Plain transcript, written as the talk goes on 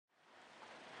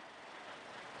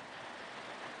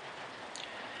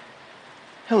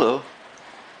Hello,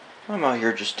 I'm out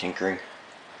here just tinkering.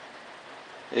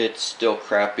 It's still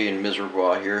crappy and miserable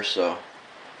out here, so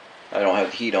I don't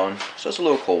have the heat on, so it's a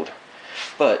little cold.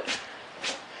 But,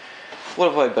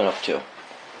 what have I been up to?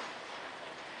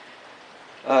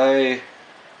 I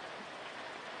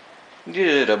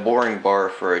needed a boring bar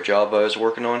for a job I was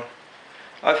working on.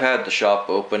 I've had the shop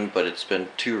open, but it's been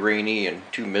too rainy and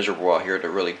too miserable out here to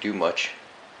really do much.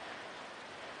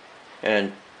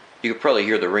 And you could probably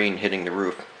hear the rain hitting the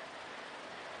roof,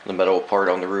 the metal part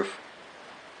on the roof.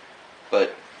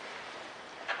 But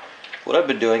what I've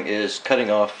been doing is cutting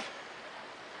off,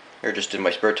 or just in my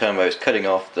spare time I was cutting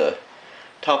off the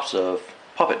tops of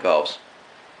poppet valves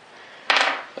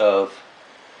of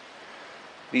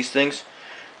these things.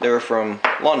 They're from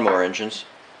lawnmower engines.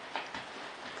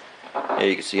 Yeah,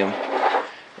 you can see them.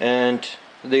 And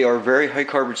they are very high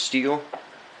carbon steel.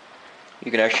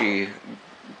 You can actually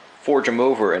forge them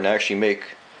over and actually make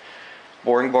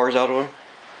boring bars out of them.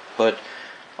 But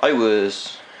I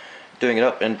was doing it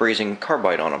up and brazing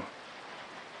carbide on them.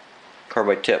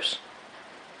 Carbide tips.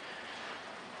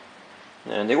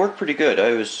 And they work pretty good.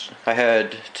 I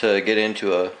had to get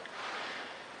into a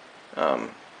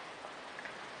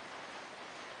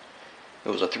it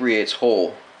was a 3/8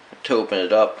 hole to open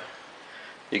it up.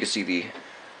 You can see the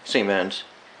same ends.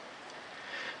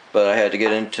 But I had to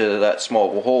get into that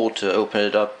small of a hole to open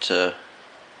it up to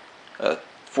a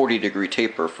 40-degree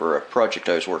taper for a project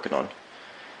I was working on.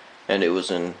 And it was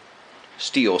in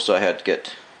steel, so I had to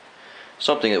get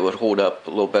something that would hold up a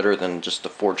little better than just the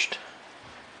forged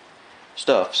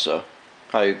stuff, so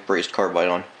I brazed carbide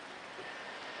on.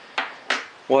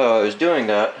 While I was doing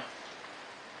that,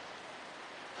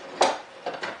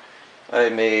 I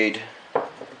made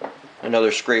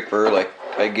another scraper like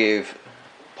I gave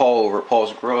Paul over at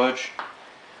Paul's Garage.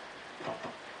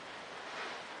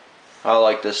 I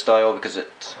like this style because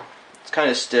it's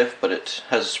kind of stiff, but it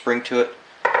has a spring to it.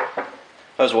 I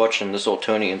was watching this old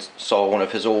Tony and saw one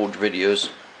of his old videos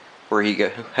where he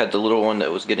had the little one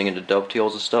that was getting into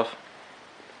dovetails and stuff.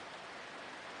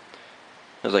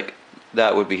 I was like,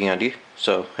 that would be handy,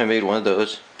 so I made one of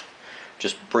those.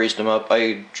 Just brazed them up.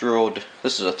 I drilled,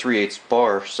 this is a 3/8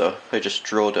 bar, so I just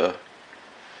drilled a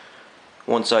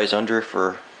one size under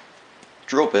for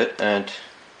drill bit and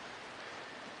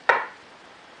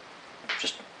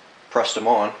just pressed them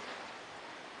on.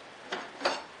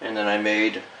 And then I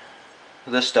made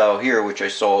this style here, which I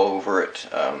saw over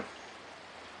at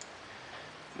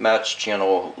Matt's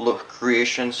channel, Look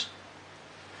Creations.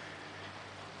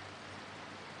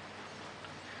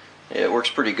 Yeah, it works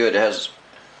pretty good.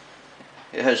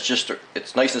 It has just,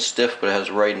 it's nice and stiff, but it has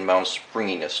the right amount of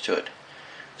springiness to it,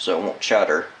 so it won't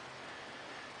chatter.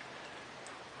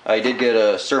 I did get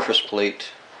a surface plate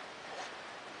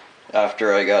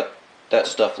after I got that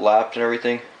stuff lapped and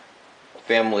everything.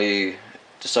 Family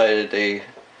decided they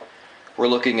were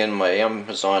looking in my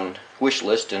Amazon wish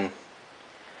list and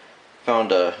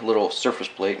found a little surface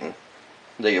plate, and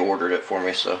they ordered it for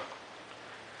me, so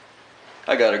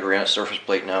I got a granite surface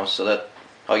plate now, so that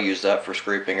I'll use that for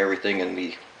scraping everything, and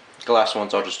the glass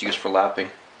ones I'll just use for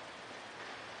lapping.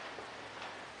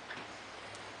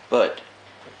 But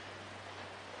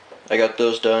I got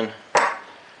those done,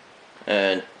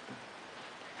 and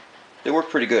they work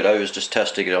pretty good. I was just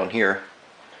testing it on here.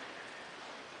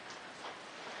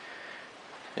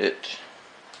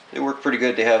 They work pretty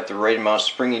good. They have the right amount of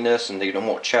springiness, and they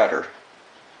won't chatter.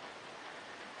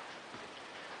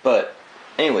 But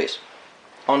anyways,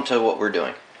 on to what we're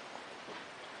doing.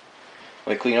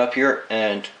 Let me clean up here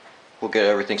and we'll get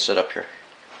everything set up here.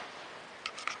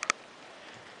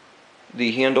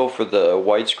 The handle for the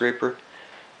wide scraper,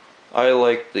 I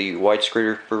like the wide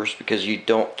scrapers because you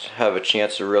don't have a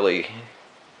chance of really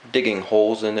digging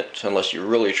holes in it unless you're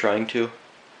really trying to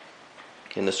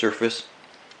in the surface.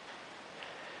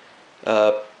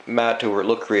 Matt over at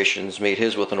Look Creations made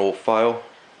his with an old file.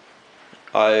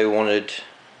 I wanted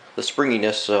the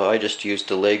springiness, so I just used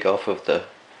the leg off of the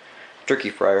turkey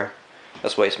fryer.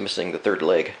 That's why it's missing the third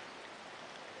leg.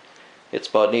 It's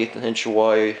about an 1/8 inch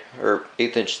wide, or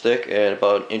 1/8 inch thick, and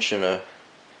about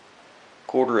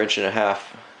 1.25 inches and a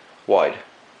half wide.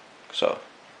 So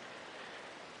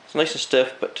it's nice and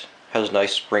stiff, but has a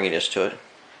nice springiness to it.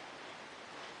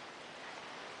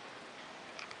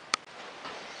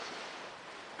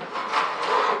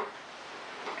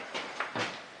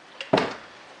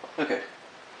 Okay,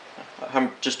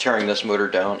 I'm just tearing this motor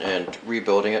down and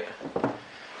rebuilding it,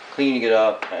 cleaning it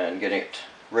up and getting it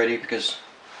ready because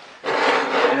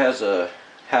it has a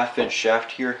 1/2 inch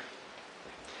shaft here.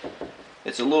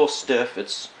 It's a little stiff.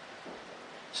 It's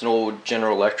an old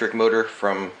General Electric motor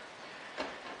from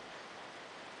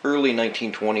early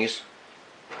 1920s.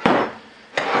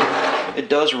 It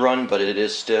does run, but it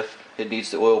is stiff. It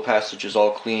needs the oil passages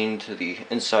all cleaned, the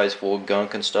inside's full of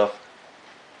gunk and stuff.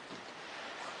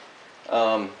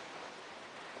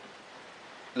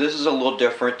 This is a little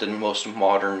different than most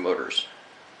modern motors.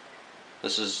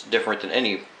 This is different than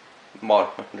any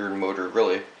modern motor,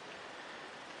 really.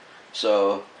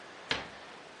 So,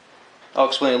 I'll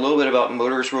explain a little bit about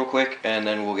motors real quick, and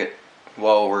then we'll get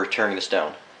while we're tearing this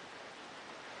down.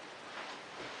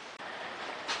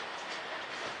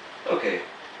 Okay,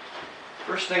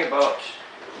 first thing about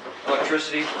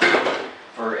electricity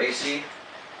for AC.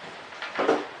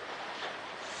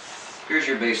 Here's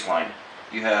your baseline.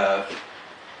 You have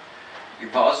your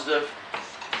positive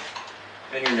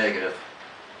and your negative.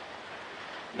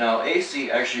 Now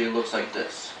AC actually looks like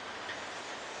this.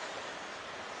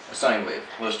 A sine wave,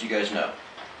 most of you guys know.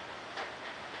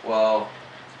 Well,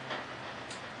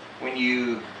 when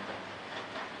you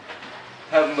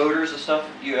have motors and stuff,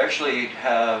 you actually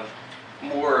have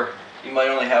more, you might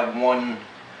only have one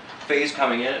phase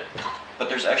coming in it, but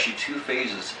there's actually two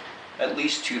phases, at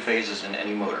least two phases in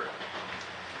any motor.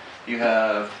 You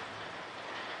have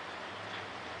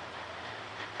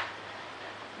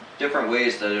different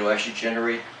ways that it will actually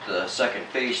generate the second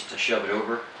phase to shove it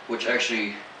over, which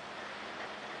actually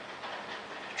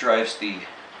drives the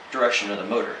direction of the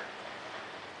motor.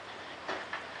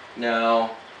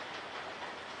 Now,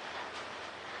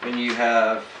 when you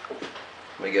have,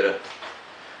 let me get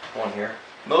one here.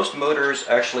 Most motors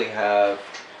actually have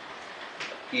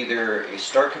either a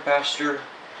start capacitor,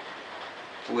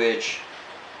 which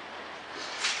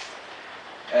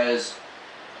as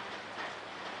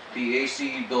the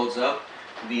AC builds up,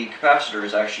 the capacitor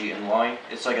is actually in line.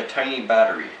 It's like a tiny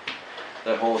battery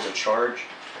that holds a charge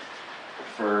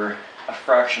for a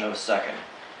fraction of a second.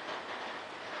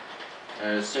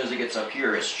 And as soon as it gets up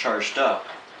here, it's charged up.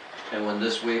 And when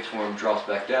this waveform drops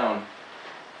back down,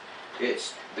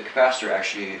 the capacitor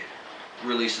actually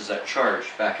releases that charge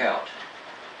back out.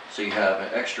 So you have an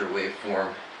extra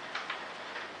waveform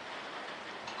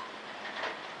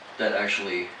that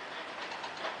actually,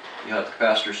 you have the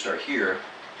capacitor start here,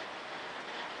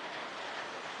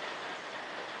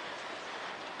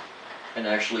 and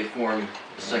actually form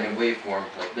the second waveform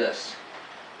like this,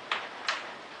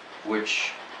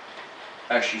 which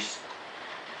actually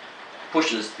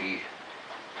pushes the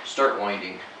start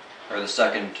winding, or the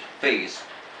second phase,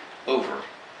 over.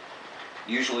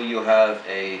 Usually you'll have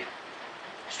a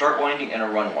start winding and a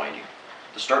run winding.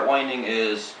 The start winding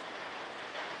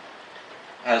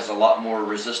has a lot more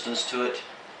resistance to it,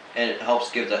 and it helps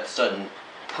give that sudden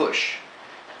push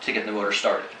to get the motor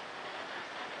started.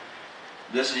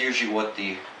 This is usually what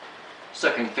the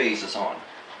second phase is on.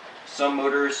 Some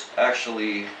motors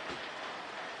actually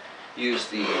use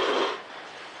the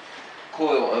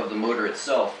coil of the motor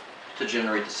itself to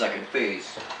generate the second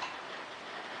phase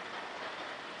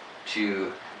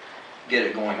to get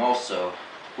it going also,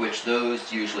 which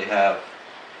those usually have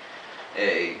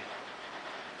a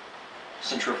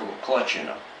centrifugal clutch in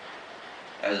them.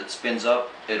 As it spins up,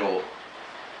 it'll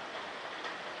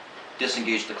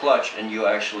disengage the clutch, and you'll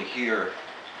actually hear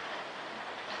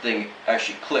the thing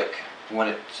actually click when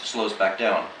it slows back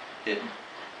down. It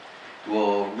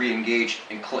will re-engage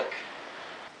and click.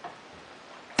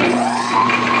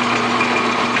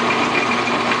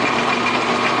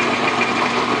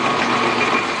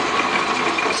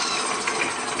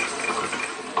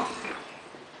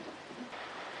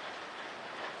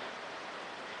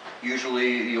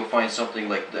 Usually you'll find something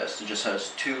like this. It just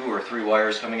has 2 or 3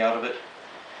 wires coming out of it.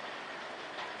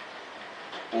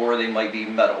 Or they might be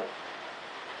metal.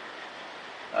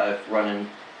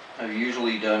 I've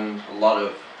usually done a lot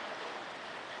of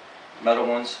metal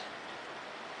ones.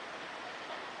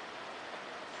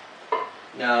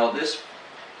 Now this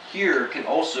here can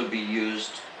also be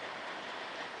used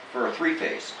for a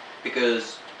 3-phase,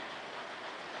 because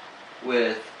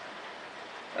with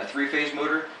a 3-phase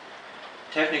motor,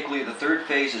 technically the third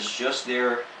phase is just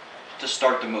there to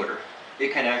start the motor.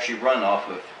 It can actually run off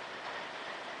of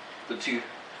the 2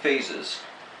 phases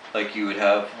like you would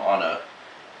have on a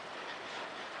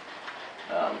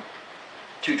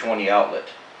 220 outlet,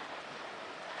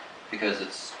 because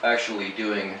it's actually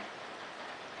doing,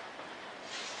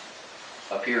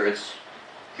 up here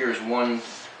here's one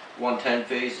 110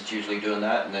 phase, it's usually doing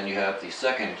that, and then you have the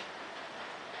second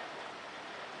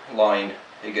line,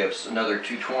 it gives another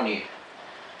 220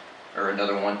 or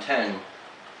another 110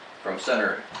 from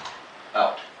center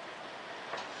out.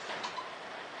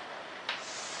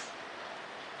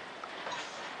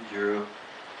 Zero.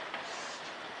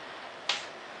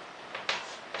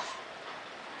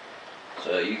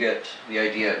 So you get the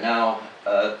idea. Now,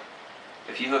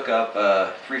 if you hook up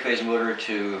a 3-phase motor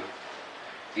to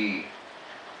the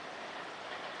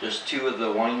just two of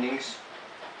the windings,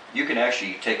 you can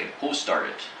actually take and pull start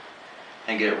it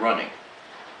and get it running.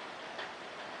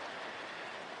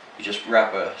 You just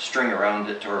wrap a string around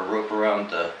it or a rope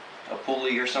around a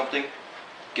pulley or something,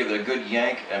 give it a good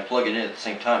yank and plug it in at the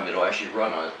same time. It'll actually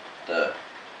run on the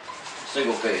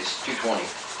single phase 220.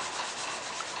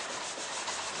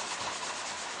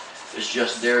 It's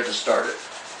just there to start it.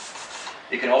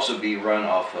 It can also be run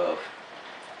off of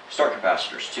start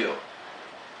capacitors too.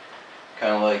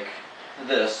 Kind of like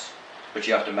this, but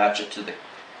you have to match it to the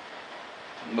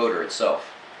motor itself.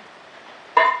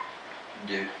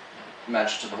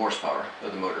 Match it to the horsepower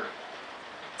of the motor.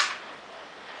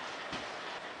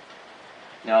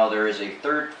 Now there is a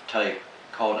third type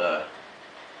called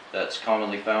that's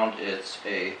commonly found. It's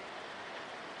a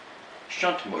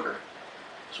shunt motor.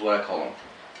 That's what I call them.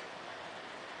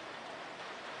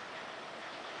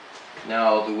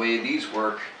 Now the way these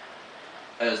work,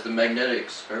 as the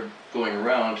magnetics are going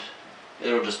around,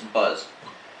 it'll just buzz.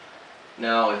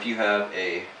 Now if you have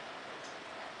a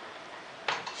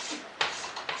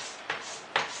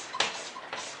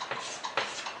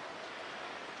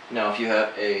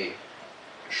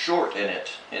short in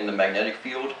it, in the magnetic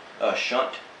field, a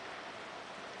shunt,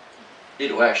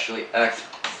 it'll actually act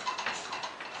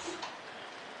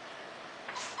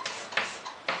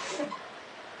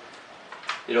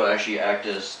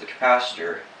as the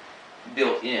capacitor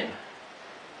built in.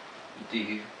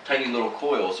 The tiny little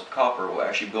coils of copper will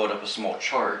actually build up a small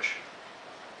charge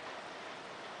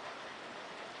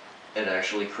and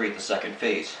actually create the second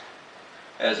phase.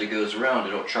 As it goes around,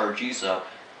 it'll charge these up.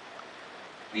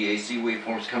 The AC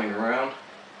waveforms coming around,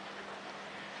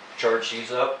 charge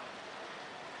these up.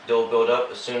 They'll build up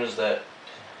as soon as that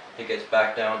it gets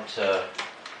back down to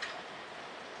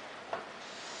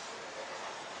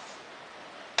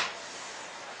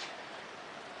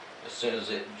as soon as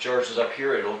it charges up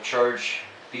here, it'll charge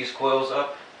these coils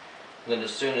up. And then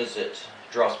as soon as it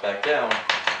drops back down,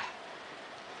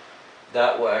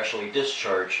 that will actually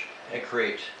discharge and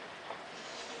create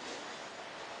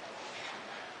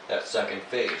that second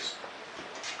phase.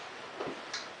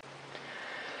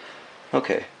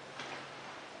 Okay.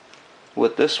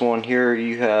 With this one here,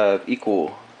 you have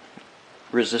equal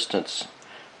resistance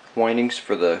windings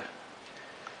for the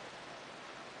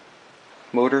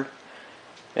motor,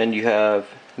 and you have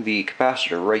the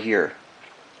capacitor right here.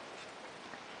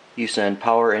 You send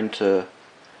power into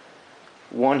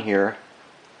one here.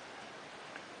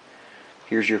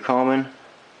 Here's your common.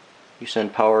 You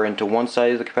send power into one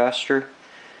side of the capacitor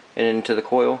and into the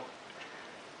coil.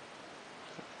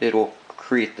 It'll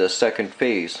create the second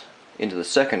phase into the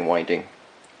second winding,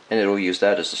 and it'll use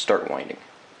that as the start winding.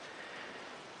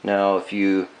 Now if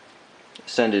you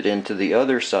send it into the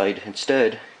other side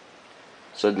instead,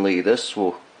 suddenly this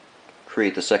will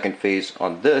create the second phase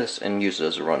on this and use it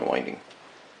as a run winding.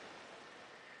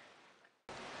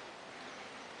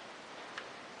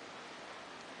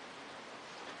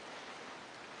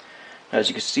 As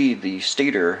you can see, the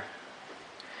stator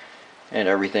and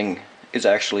everything is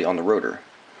actually on the rotor,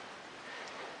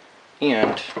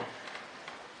 and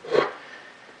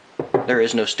there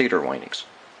is no stator windings.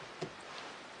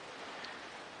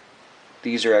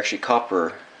 These are actually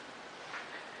copper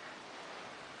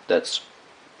that's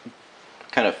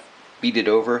kind of beaded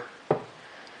over,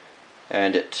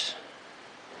 and it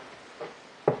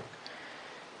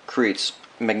creates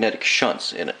magnetic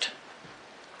shunts in it,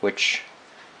 which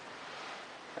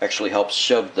actually helps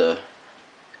shove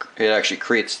it actually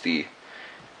creates the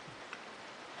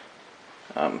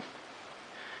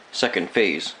second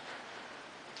phase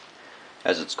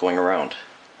as it's going around,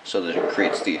 so that it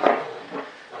creates the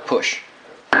push.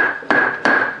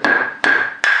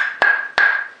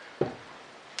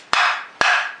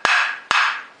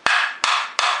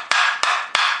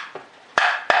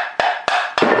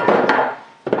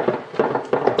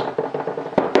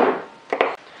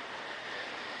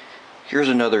 Here's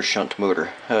another shunt motor,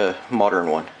 a modern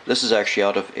one. This is actually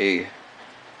out of a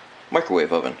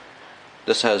microwave oven.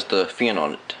 This has the fan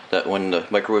on it, that when the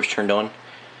microwave's turned on,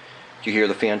 you hear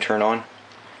the fan turn on.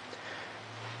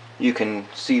 You can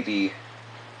see the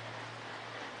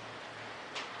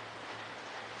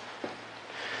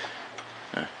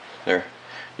there.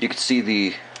 You can see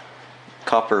the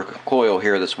copper coil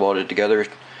here that's welded together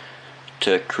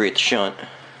to create the shunt.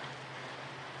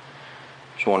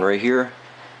 There's one right here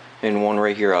and one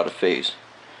right here out of phase,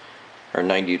 or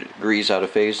 90 degrees out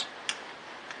of phase.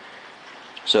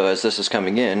 So as this is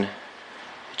coming in,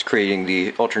 it's creating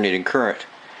the alternating current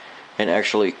and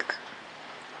actually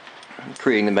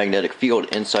creating the magnetic field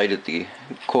inside of the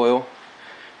coil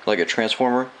like a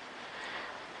transformer,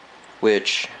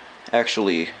 which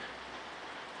actually,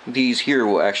 these here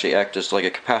will actually act as like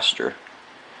a capacitor.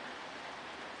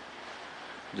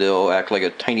 They'll act like a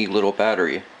tiny little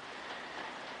battery,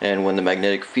 and when the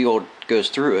magnetic field goes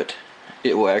through it,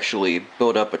 it will actually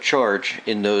build up a charge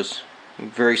in those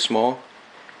very small,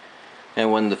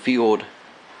 and when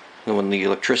the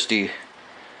electricity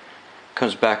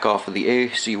comes back off of the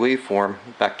AC waveform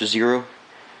back to zero,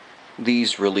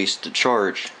 these release the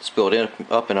charge that's built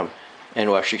up in them, and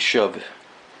will actually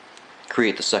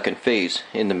create the second phase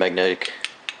in the magnetic,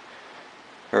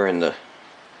 or in the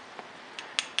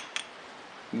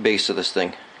base of this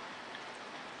thing.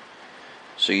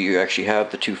 So you actually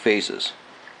have the two phases.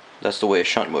 That's the way a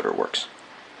shunt motor works.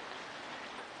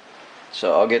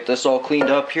 So I'll get this all cleaned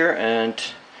up here, and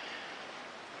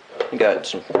I got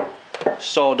some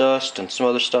sawdust and some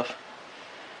other stuff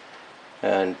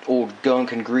and old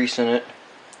gunk and grease in it.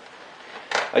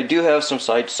 I do have some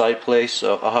side play,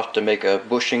 so I'll have to make a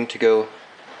bushing to go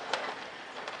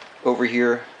over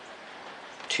here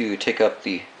to take up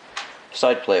the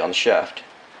side play on the shaft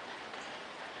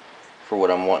for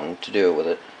what I'm wanting to do with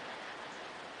it.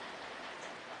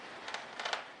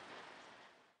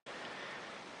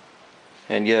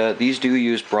 And yeah, these do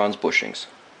use bronze bushings.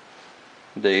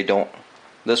 They don't.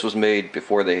 This was made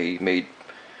before they made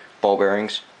ball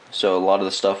bearings, so a lot of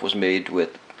the stuff was made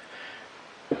with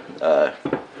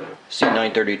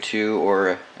C932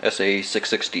 or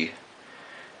SA660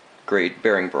 grade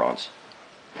bearing bronze,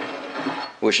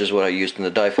 which is what I used in the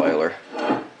die filer.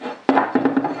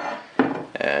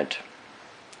 And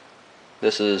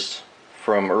this is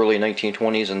from early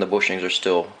 1920s, and the bushings are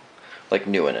still like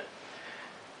new in it.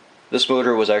 This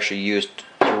motor was actually used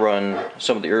to run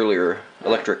some of the earlier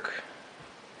electric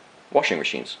washing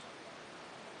machines.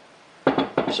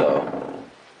 So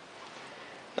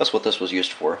that's what this was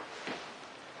used for.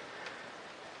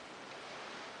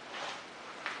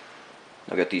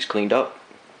 I'll get these cleaned up,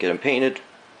 get them painted,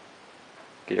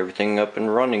 get everything up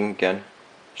and running again,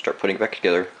 start putting it back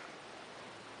together.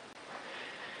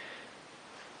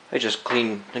 I just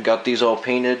cleaned and got these all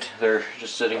painted. They're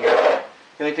just sitting here.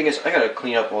 The only thing is, I gotta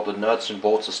clean up all the nuts and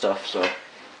bolts and stuff, so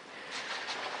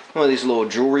one of these little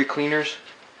jewelry cleaners,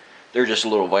 they're just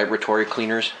little vibratory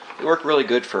cleaners. They work really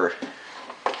good for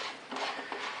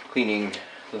cleaning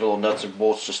the little nuts and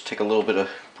bolts. Just take a little bit of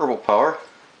purple power.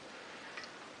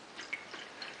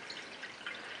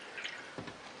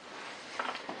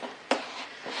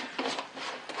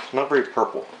 It's not very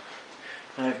purple.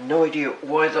 I have no idea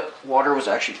why the water was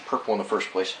actually purple in the first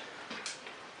place.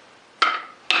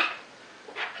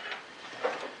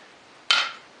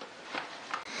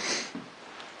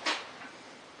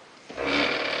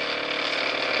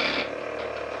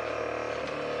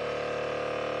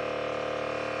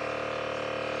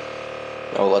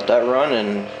 I'll let that run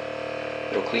and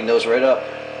it'll clean those right up.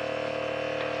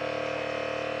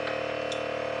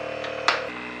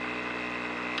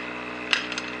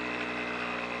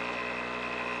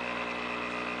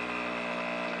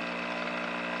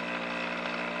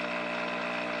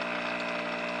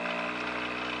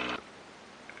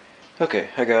 Okay,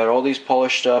 I got all these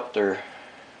polished up. They're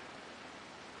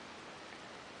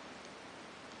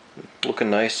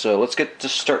looking nice, so let's get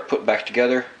this start put back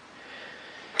together.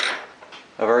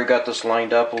 I've already got this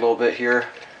lined up a little bit here.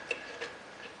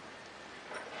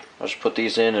 I'll just put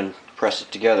these in and press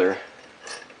it together.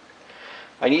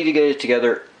 I need to get it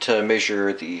together to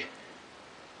measure the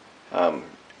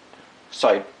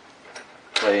side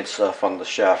play and stuff on the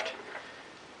shaft.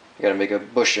 I gotta make a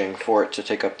bushing for it to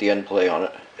take up the end play on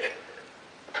it.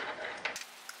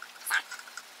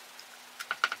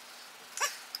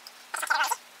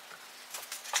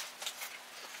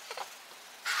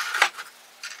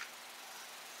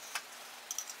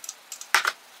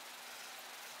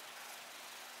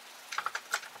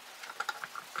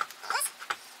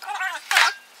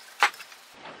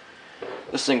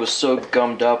 This thing was so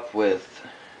gummed up with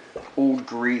old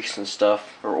grease and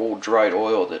stuff, or old dried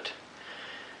oil, that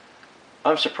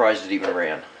I'm surprised it even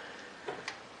ran.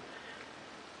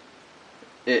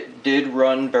 It did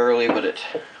run barely, but it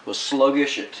was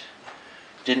sluggish. It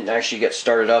didn't actually get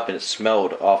started up, and it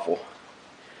smelled awful.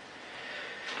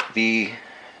 The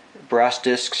brass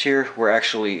discs here were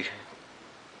actually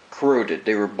corroded.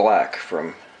 They were black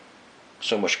from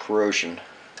so much corrosion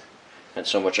and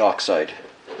so much oxide.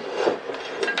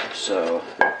 So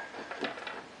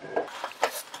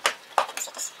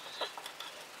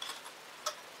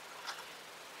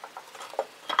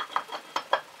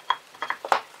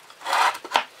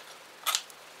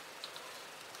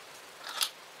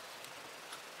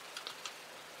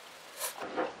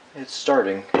it's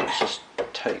starting. It's just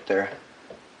tight there.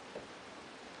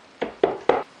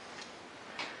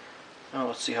 Now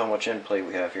let's see how much end plate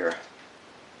we have here.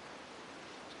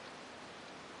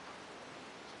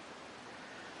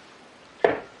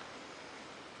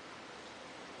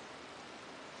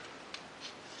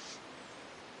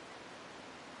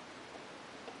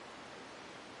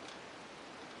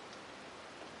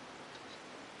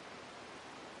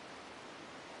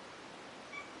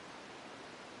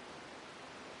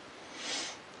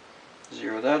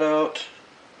 Zero that out.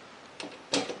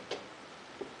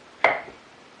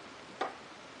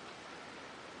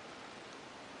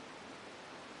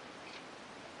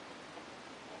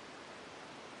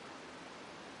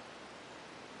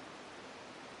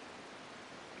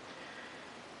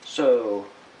 So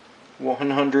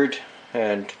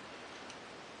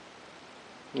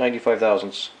 195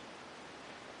 thousandths.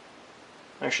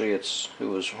 Actually, it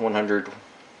was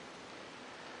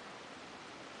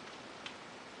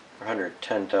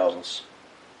 110 thousandths.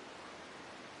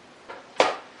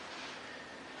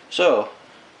 So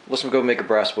let's go make a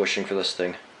brass bushing for this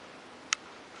thing.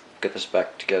 Get this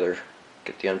back together.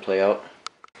 Get the end play out.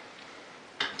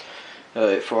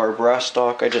 For our brass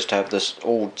stock, I just have this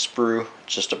old sprue.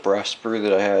 It's just a brass sprue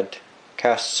that I had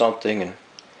cast something and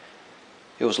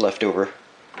it was left over.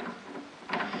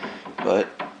 But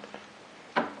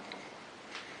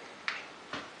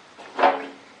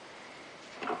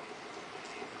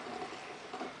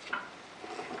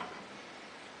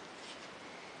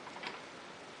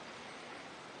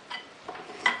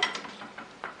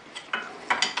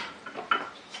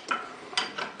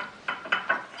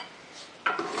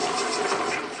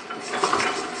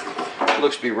it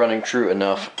looks to be running true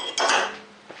enough.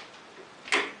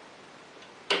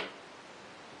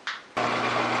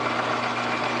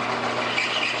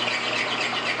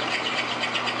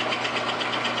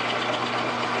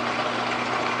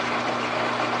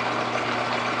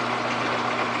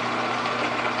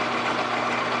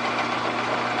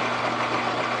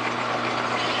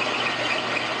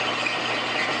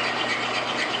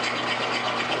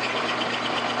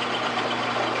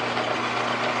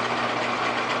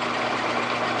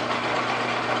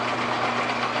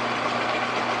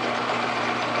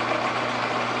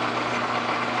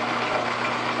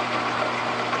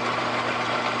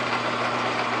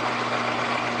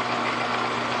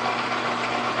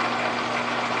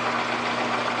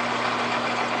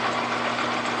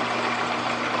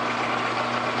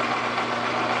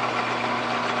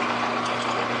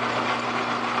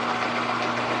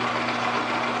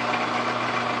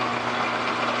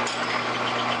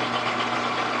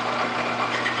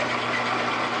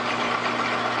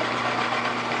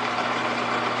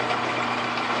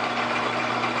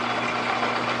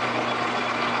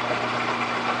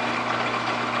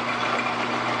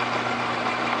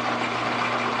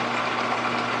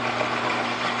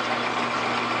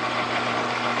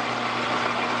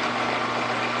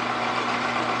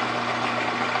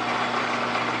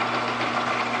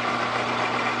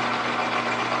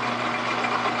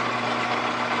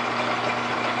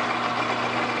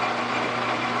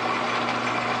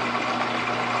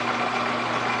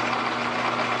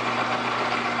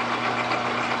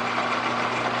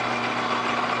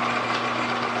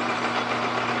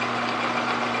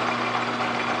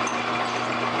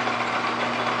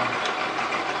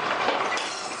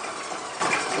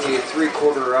 A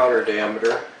 3/4 outer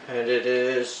diameter, and it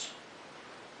is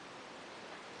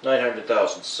 900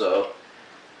 thousandths, so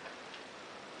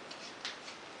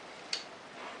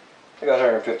I got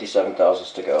 157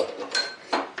 thousandths to go.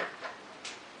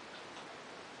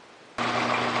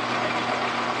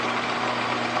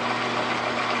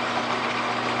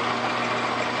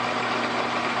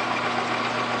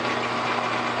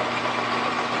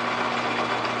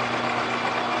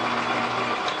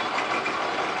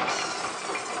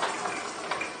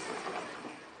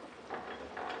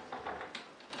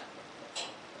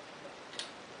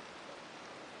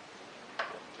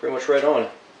 Pretty much right on.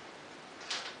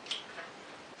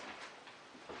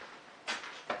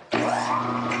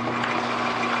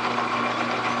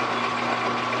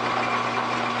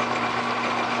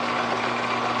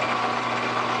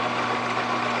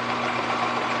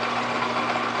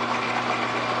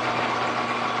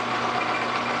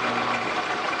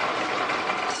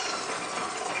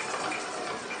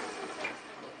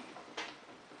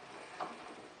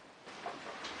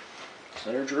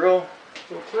 Center drill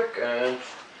real quick and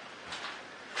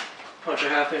punch a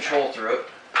 1/2 inch hole through it.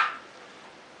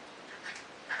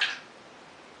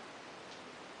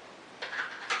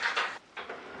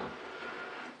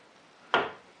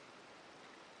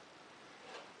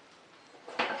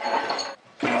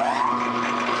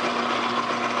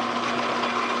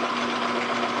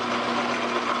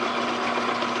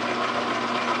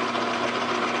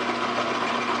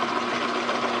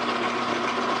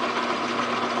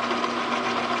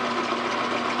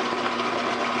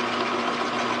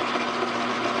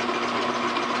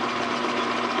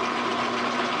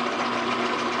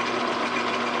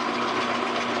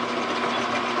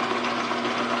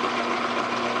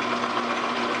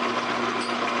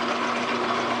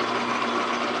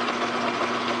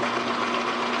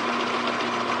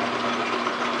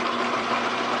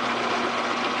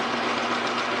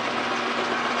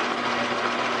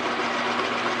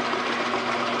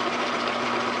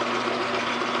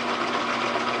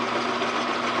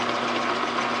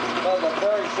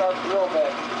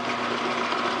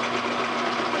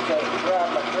 Because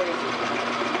grab like crazy.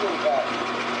 Really bad.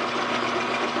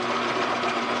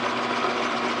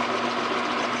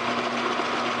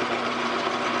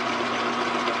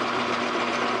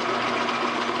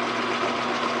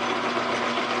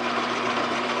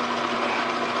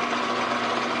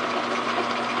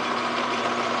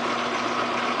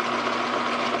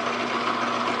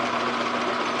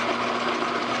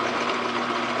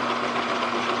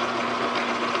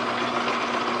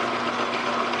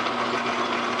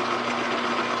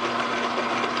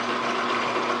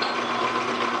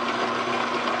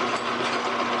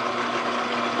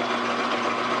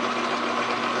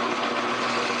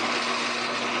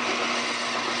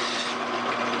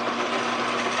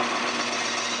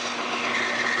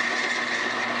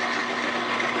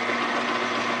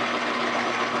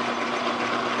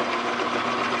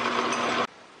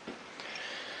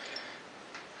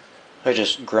 I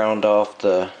just ground off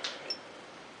the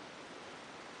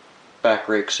back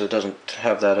rake so it doesn't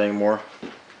have that anymore.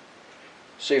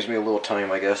 Saves me a little time,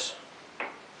 I guess.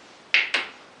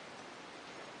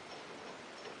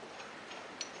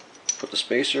 Put the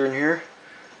spacer in here.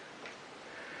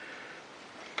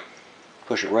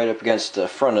 Push it right up against the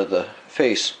front of the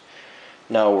face.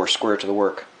 Now we're square to the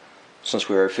work, since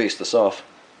we already faced this off.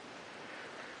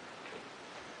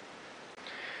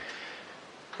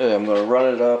 I'm going to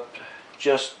run it up,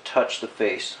 just touch the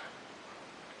face,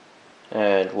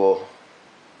 and we'll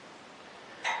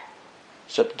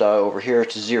set the dial over here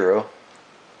to 0.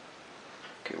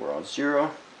 Okay, we're on 0.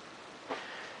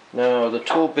 Now the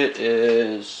tool bit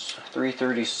is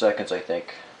 3/32, I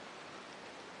think.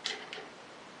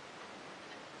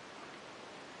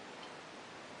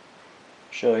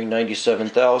 Showing 97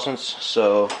 thousandths,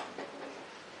 so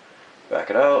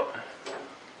back it out.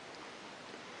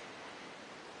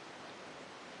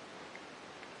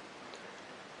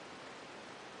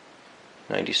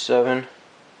 $97,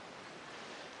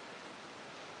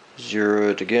 0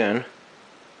 it again.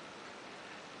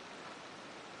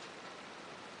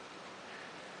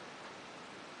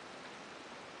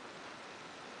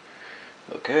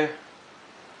 Okay.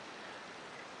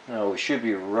 Now we should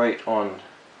be right on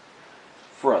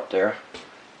front there.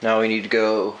 Now we need to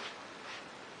go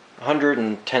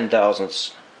 110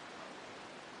 thousandths.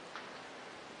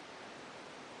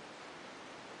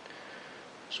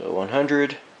 So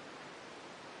 100.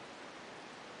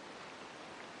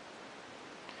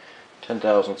 10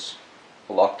 thousandths.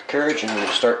 We'll lock the carriage and we'll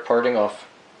start parting off.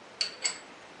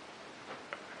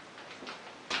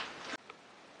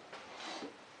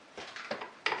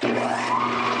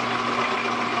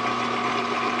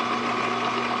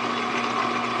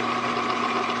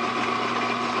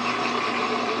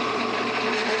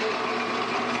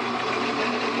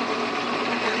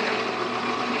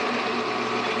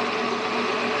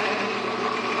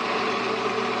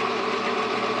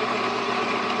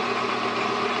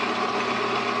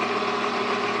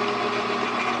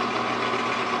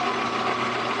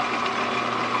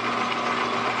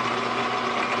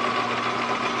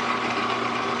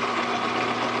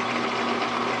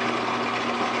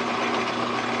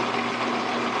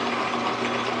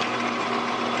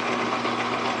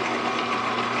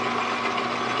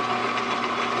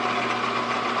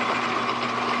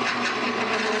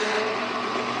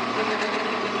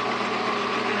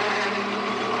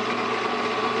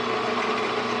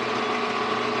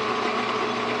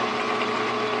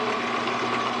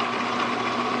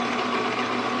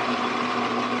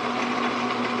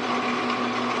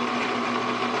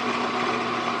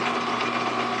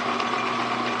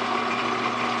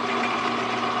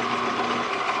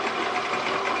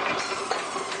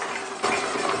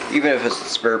 Even if it's a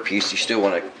spare piece, you still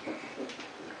want to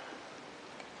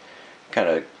kind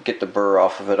of get the burr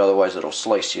off of it, otherwise it'll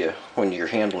slice you when you're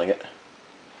handling it.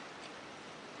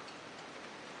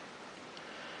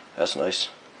 That's nice.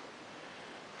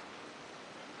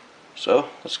 So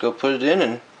let's go put it in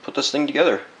and put this thing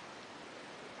together.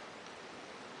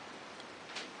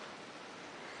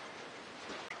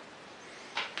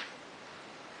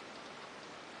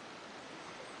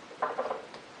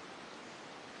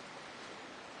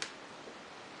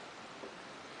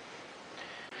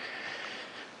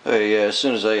 Yeah, as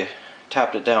soon as I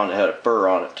tapped it down, it had a burr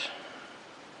on it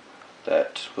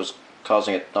that was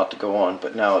causing it not to go on,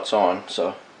 but now it's on,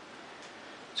 so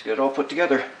let's get it all put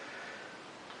together.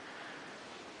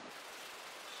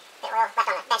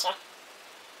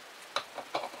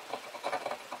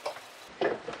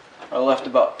 I left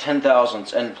about 10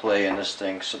 thousandths end play in this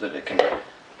thing so that it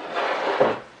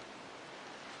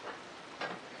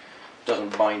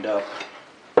doesn't bind up.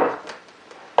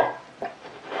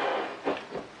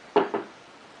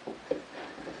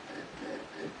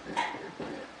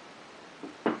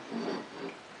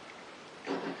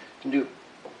 new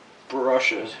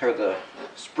brushes, or the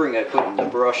spring I put in the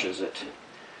brushes, it's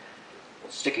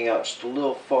sticking out just a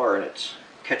little far and it's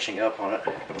catching up on it.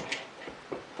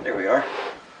 There we are.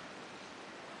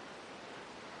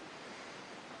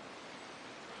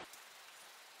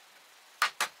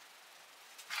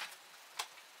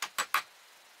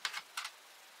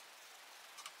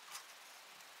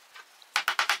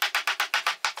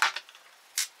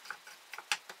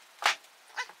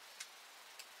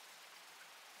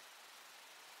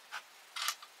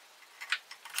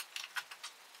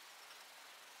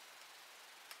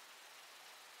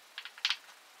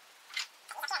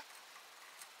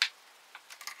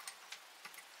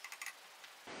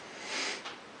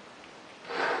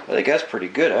 I think that's pretty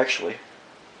good, actually.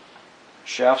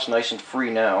 Shaft's nice and free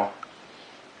now.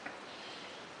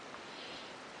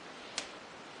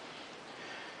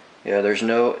 Yeah, there's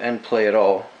no end play at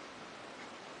all.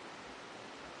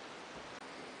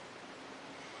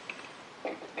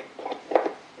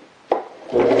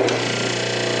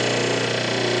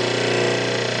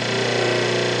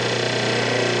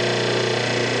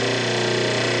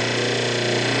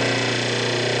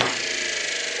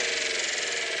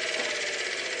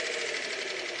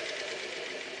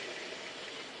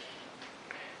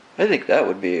 I think that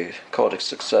would be called a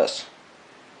success.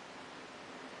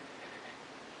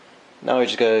 Now I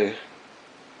just gotta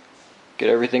get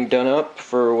everything done up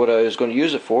for what I was going to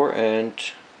use it for and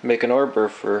make an arbor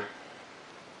for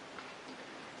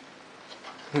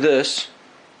this.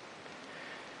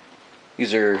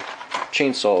 These are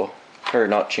chainsaw, or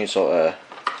not chainsaw,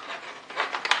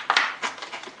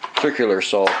 circular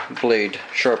saw blade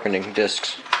sharpening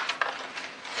discs.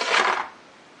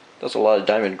 That's a lot of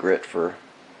diamond grit for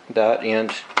that,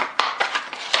 and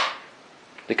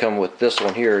they come with this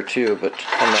one here too, but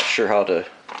I'm not sure how to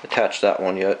attach that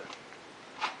one yet.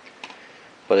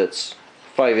 But it's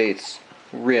 5/8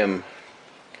 rim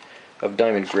of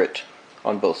diamond grit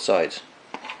on both sides.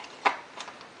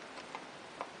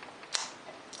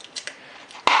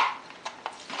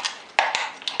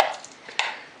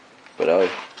 But I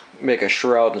make a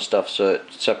shroud and stuff so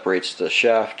it separates the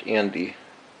shaft and the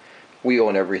wheel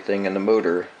and everything and the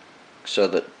motor, so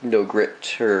that no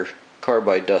grit or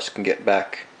carbide dust can get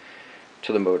back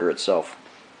to the motor itself.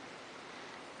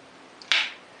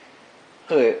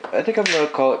 Okay, I think I'm going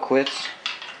to call it quits.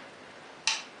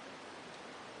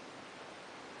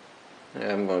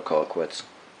 Yeah, I'm going to call it quits.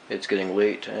 It's getting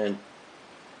late, and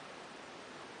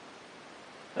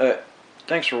alright,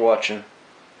 thanks for watching.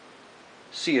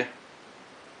 See ya.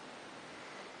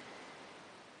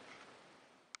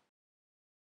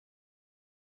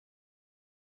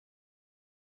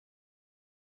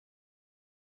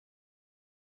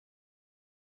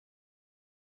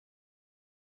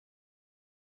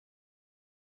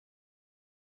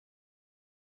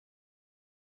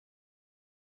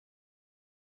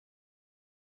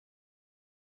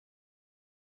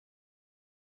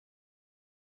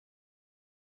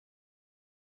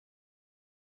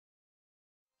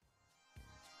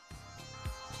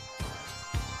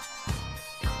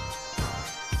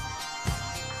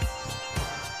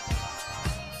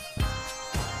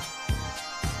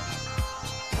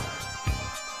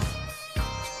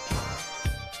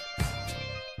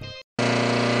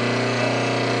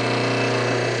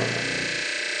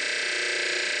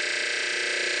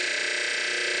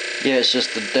 Yeah, it's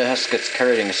just the desk that's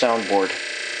carrying a soundboard.